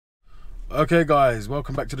Okay guys,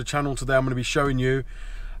 welcome back to the channel. Today I'm going to be showing you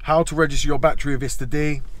how to register your battery with ISTA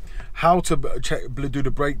D, how to do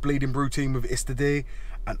the brake bleeding routine with ISTA D,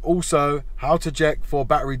 and also how to check for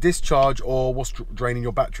battery discharge or what's draining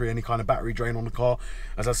your battery, any kind of battery drain on the car,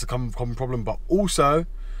 as that's a common problem. But also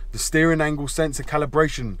the steering angle sensor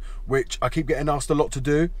calibration, which I keep getting asked a lot to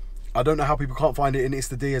do. I don't know how people can't find it in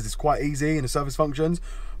ISTA D, as it's quite easy in the service functions.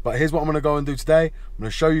 But here's what I'm going to go and do today. I'm going to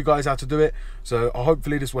show you guys how to do it. So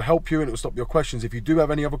hopefully this will help you and it will stop your questions. If you do have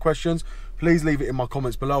any other questions, please leave it in my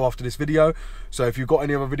comments below after this video. So if you've got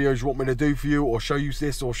any other videos you want me to do for you, or show you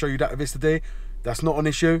this or show you that with ISTA D, that's not an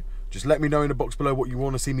issue. Just let me know in the box below what you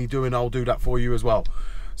want to see me do and I'll do that for you as well.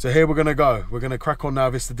 So here we're going to go. We're going to crack on now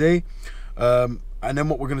with ISTA D. And then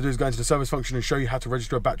what we're going to do is go into the service function and show you how to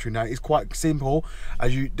register a battery. Now it's quite simple,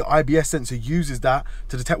 as the IBS sensor uses that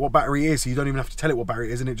to detect what battery it is, so you don't even have to tell it what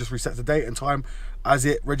battery it is, and it just resets the date and time as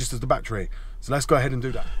it registers the battery. So let's go ahead and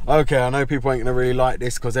do that. Okay, I know people ain't going to really like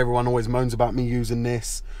this because everyone always moans about me using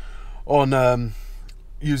this on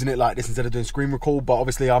using it like this instead of doing screen record, but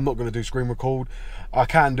obviously I'm not going to do screen record. I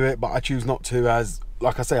can do it, but I choose not to, as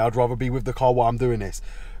like I say, I'd rather be with the car while I'm doing this.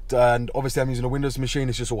 And obviously I'm using a Windows machine,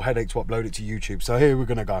 it's just all headache to upload it to YouTube. So here we're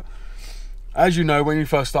going to go. As you know, when you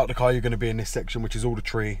first start the car, you're going to be in this section, which is all the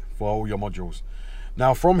tree for all your modules.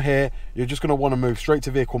 Now from here, you're just going to want to move straight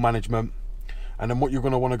to vehicle management, and then what you're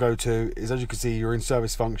going to want to go to is, as you can see, you're in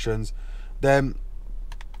service functions. Then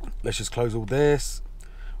let's just close all this.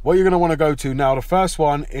 What you're going to want to go to now, the first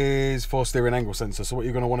one is for steering angle sensor. So what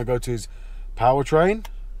you're going to want to go to is powertrain.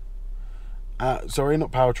 Sorry,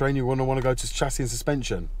 not powertrain, you're going to want to go to chassis and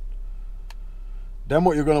suspension. Then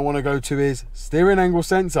what you're going to want to go to is steering angle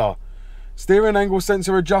sensor. Steering angle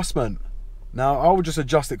sensor adjustment. Now I will just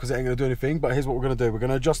adjust it because it ain't going to do anything, but here's what we're going to do. We're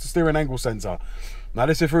going to adjust the steering angle sensor. Now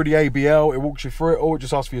this is through the ABL, it walks you through it all. It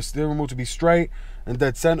just asks for your steering wheel to be straight and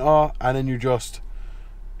dead center, and then you just,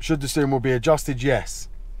 should the steering wheel be adjusted? Yes.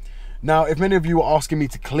 Now, if many of you are asking me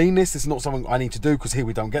to clean this, it's not something I need to do, because here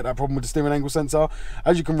we don't get that problem with the steering angle sensor.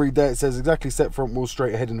 As you can read there, it says exactly set front wheels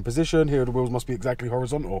straight ahead in the position. Here the wheels must be exactly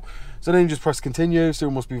horizontal. So then you just press continue.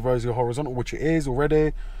 Steering must be vertically horizontal, which it is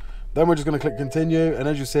already. Then we're just going to click continue, and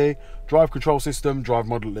as you see, drive control system, drive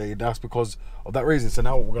moderately. That's because of that reason. So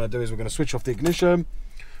now what we're going to do is we're going to switch off the ignition,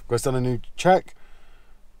 go send a new check,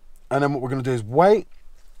 and then what we're going to do is wait.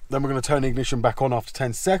 Then we're going to turn the ignition back on after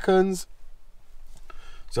 10 seconds.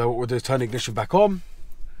 So what we'll do is turn the ignition back on.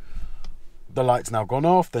 The light's now gone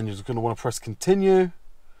off. Then you're just going to want to press continue.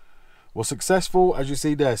 Well, successful. As you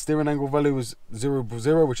see there, steering angle value is 0,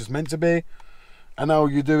 which is meant to be. And now all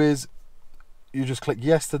you do is you just click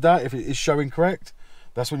yes to that. If it is showing correct,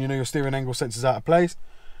 that's when you know your steering angle sensor's out of place.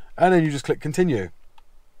 And then you just click continue.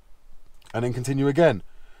 And then continue again.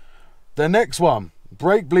 The next one,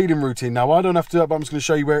 brake bleeding routine. Now I don't have to do that, but I'm just going to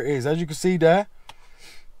show you where it is. As you can see there,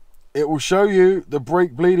 it will show you the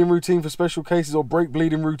brake bleeding routine for special cases, or brake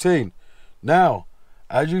bleeding routine. Now,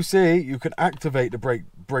 as you see, you can activate the brake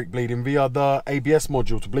bleeding via the ABS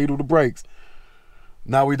module to bleed all the brakes.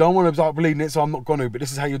 Now, we don't want to start bleeding it, so I'm not going to, but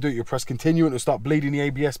this is how you do it. You press continue and it'll start bleeding the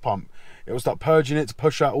ABS pump. It will start purging it to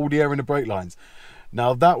push out all the air in the brake lines.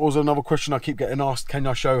 Now, that was another question I keep getting asked. Can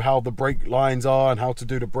I show how the brake lines are and how to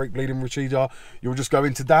do the brake bleeding procedure? You'll just go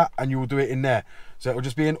into that and you will do it in there. So it will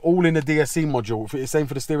just be all in the DSC module. It's the same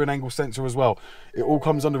for the steering angle sensor as well. It all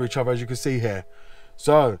comes under each other, as you can see here.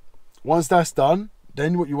 So once that's done,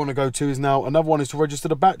 then what you want to go to is now, another one is to register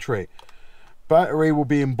the battery. Battery will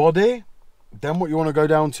be in body. Then what you want to go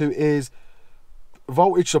down to is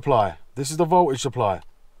voltage supply. This is the voltage supply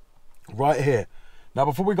right here. Now,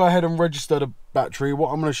 before we go ahead and register the battery,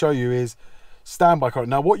 what I'm going to show you is standby current.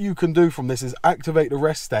 Now, what you can do from this is activate the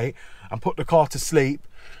rest state and put the car to sleep.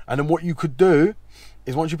 And then what you could do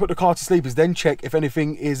is, once you put the car to sleep, is then check if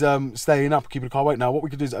anything is staying up, keeping the car awake. Now, what we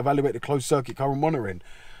can do is evaluate the closed circuit current monitoring.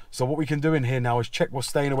 So what we can do in here now is check what's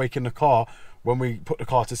staying awake in the car when we put the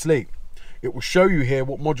car to sleep. It will show you here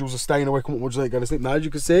what modules are staying awake and what modules ain't going to sleep. Now, as you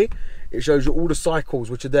can see, it shows you all the cycles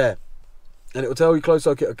which are there. And it will tell you closed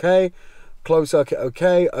circuit okay, closed circuit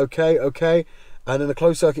okay, okay, okay, and then the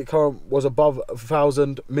closed circuit current was above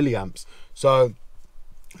 1000 milliamps. So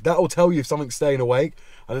that will tell you if something's staying awake,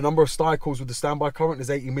 and the number of cycles with the standby current is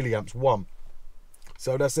 80 milliamps, 1.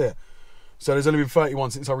 So that's it. So there's only been 31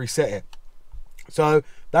 since I reset it. So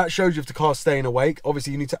that shows you if the car's staying awake.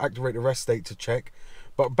 Obviously you need to activate the rest state to check.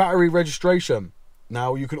 But battery registration.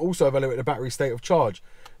 Now you can also evaluate the battery state of charge.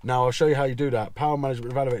 Now I'll show you how you do that. Power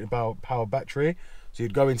management, evaluate the power battery. So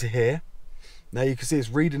you'd go into here. Now you can see it's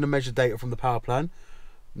reading the measured data from the power plan.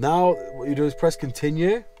 Now what you do is press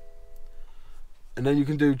continue, and then you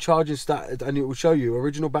can do charging stat, and it will show you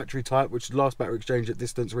original battery type, which is last battery exchange at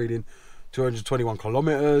distance reading 221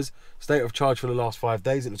 kilometers. State of charge for the last 5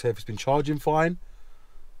 days. It looks like it's been charging fine.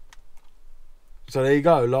 So there you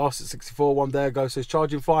go. Last at 64 one day ago. So it's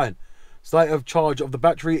charging fine. State of charge of the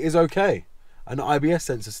battery is okay. And the IBS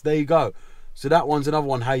sensor. So there you go. So that one's another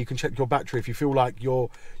one how you can check your battery if you feel like your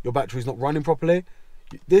battery's not running properly.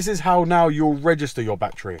 This is how now you'll register your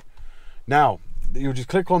battery. Now, you'll just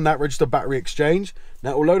click on that register battery exchange.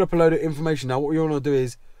 Now it will load up a load of information. Now what you want to do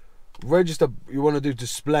is register. You want to do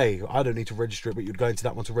display. I don't need to register it, but you'd go into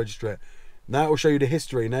that one to register it. Now it will show you the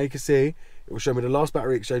history. Now you can see it will show me the last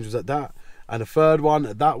battery exchange was at that, and the third one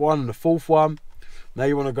at that one, and the fourth one. Now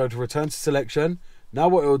you want to go to return to selection. Now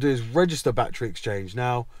what it will do is register battery exchange.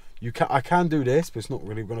 Now I can do this, but it's not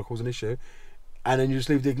really going to cause an issue. And then you just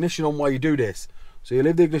leave the ignition on while you do this. So you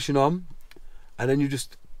leave the ignition on, and then you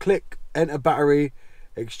just click enter battery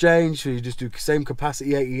exchange. So you just do same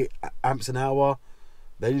capacity, 80 amps an hour.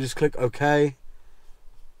 Then you just click OK.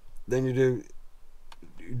 Then you do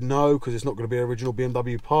no, because it's not going to be an original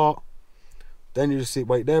BMW part. Then you just see,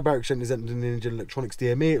 wait there, battery exchange is entered in the engine electronics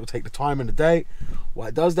DME. It will take the time and the date. Well,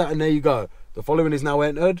 it does that, and there you go. The following is now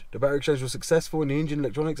entered. The battery exchange was successful in the engine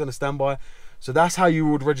electronics and the standby. So that's how you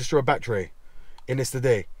would register a battery in ISTA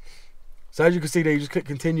D. So as you can see there, you just click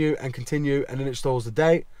continue, and then it stores the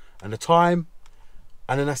date and the time,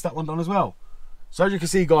 and then that's that one done as well. So as you can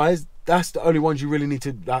see, guys, that's the only ones you really need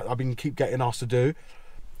to, that I've been keep getting asked to do.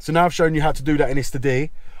 So now I've shown you how to do that in ISTA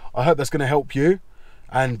D. I hope that's going to help you,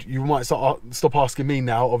 and you might stop asking me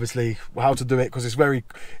now, obviously, how to do it, because it's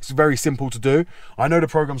very simple to do. I know the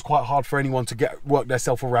program's quite hard for anyone to work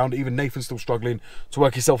themselves around. Even Nathan's still struggling to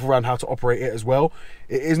work himself around how to operate it as well.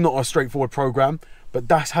 It is not a straightforward program, but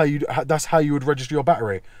that's how you would register your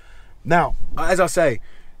battery. Now, as I say,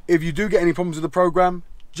 if you do get any problems with the program,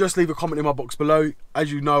 just leave a comment in my box below.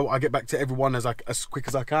 As you know, I get back to everyone as quick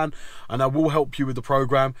as I can, and I will help you with the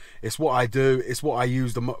program. It's what I do. It's what I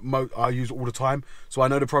use I use all the time, so I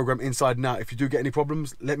know the program inside and out. If you do get any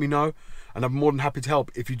problems, let me know, and I'm more than happy to help.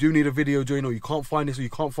 If you do need a video doing, or you can't find this or you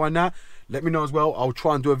can't find that, let me know as well. I'll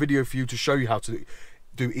try and do a video for you to show you how to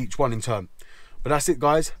do each one in turn. But that's it,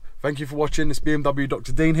 guys. Thank you for watching. It's BMW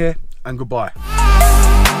Dr. Dean here, and goodbye.